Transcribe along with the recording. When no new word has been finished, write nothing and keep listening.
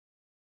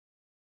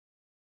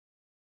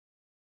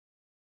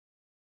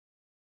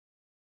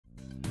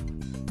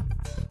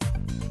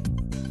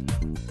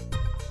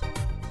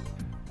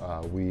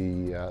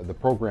The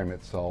program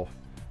itself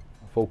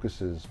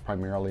focuses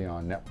primarily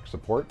on network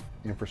support,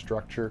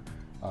 infrastructure,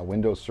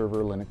 Windows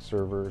Server, Linux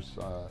servers,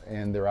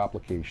 and their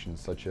applications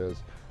such as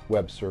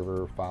web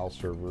server, file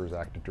servers,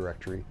 Active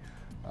Directory,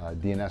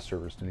 DNS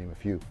servers, to name a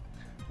few.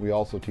 We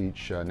also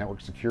teach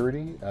network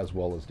security as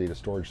well as data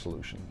storage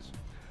solutions.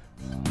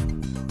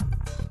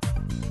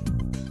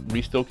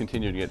 We still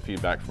continue to get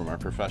feedback from our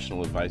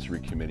professional advisory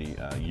committee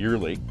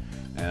yearly,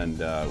 and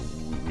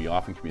we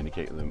often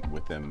communicate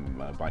with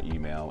them by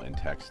email and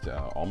text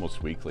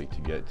almost weekly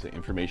to get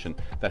information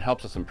that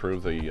helps us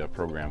improve the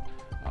program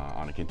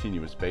on a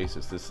continuous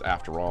basis. This,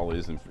 after all,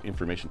 is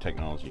information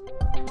technology.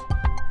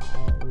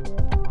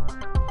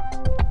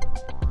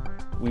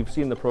 We've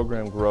seen the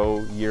program grow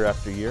year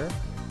after year,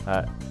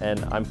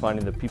 and I'm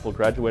finding that people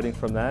graduating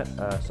from that,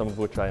 some of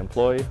which I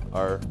employ,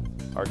 are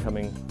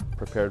coming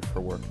prepared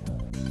for work.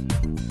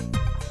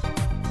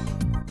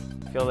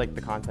 I feel like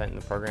the content in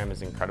the program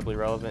is incredibly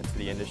relevant to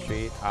the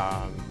industry.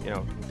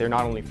 They're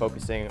not only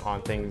focusing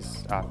on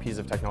things, pieces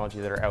of technology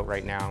that are out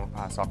right now,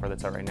 software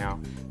that's out right now,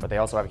 but they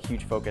also have a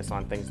huge focus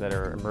on things that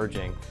are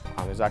emerging.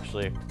 There's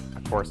actually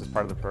a course as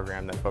part of the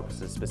program that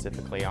focuses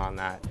specifically on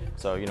that.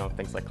 So,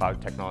 things like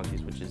cloud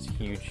technologies, which is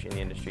huge in the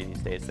industry these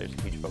days, there's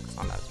a huge focus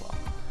on that as well.